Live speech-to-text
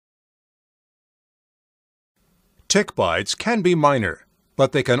Tick bites can be minor,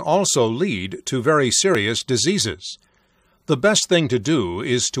 but they can also lead to very serious diseases. The best thing to do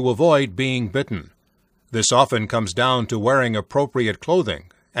is to avoid being bitten. This often comes down to wearing appropriate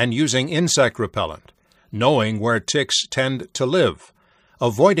clothing and using insect repellent, knowing where ticks tend to live,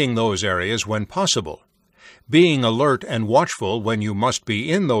 avoiding those areas when possible, being alert and watchful when you must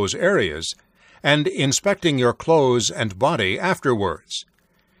be in those areas, and inspecting your clothes and body afterwards.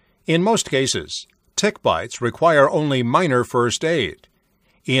 In most cases, tick bites require only minor first aid.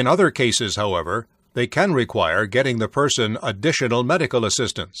 In other cases, however, they can require getting the person additional medical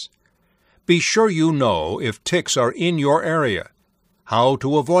assistance. Be sure you know if ticks are in your area, how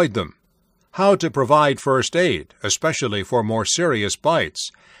to avoid them, how to provide first aid, especially for more serious bites,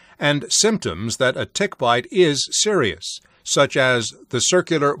 and symptoms that a tick bite is serious, such as the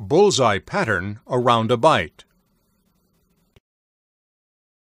circular bullseye pattern around a bite.